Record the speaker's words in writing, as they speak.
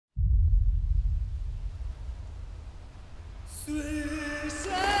Must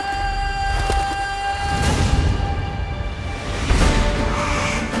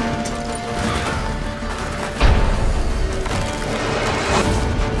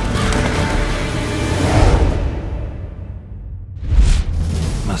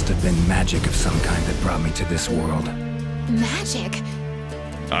have been magic of some kind that brought me to this world. Magic?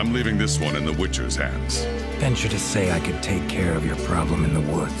 I'm leaving this one in the Witcher's hands. Venture to say I could take care of your problem in the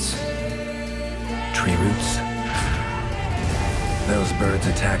woods. Tree roots? Those birds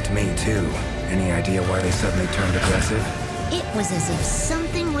attacked me too. Any idea why they suddenly turned aggressive? It was as if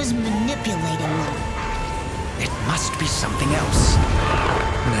something was manipulating them. It must be something else.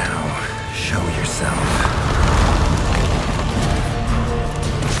 Now, show yourself.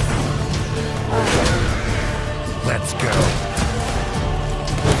 Let's go.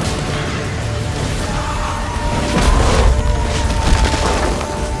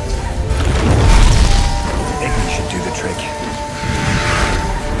 Do the trick.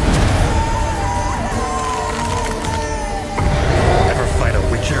 Ever fight a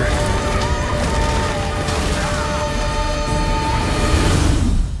Witcher?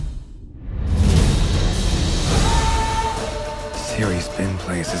 Ciri's been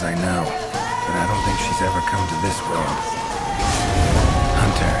places, I know, but I don't think she's ever come to this world.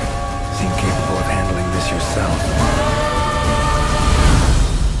 Hunter, seem capable of handling this yourself.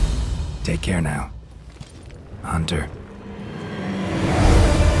 Take care now. Hunter.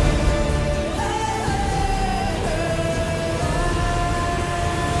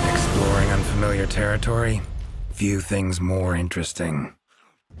 Exploring unfamiliar territory? Few things more interesting.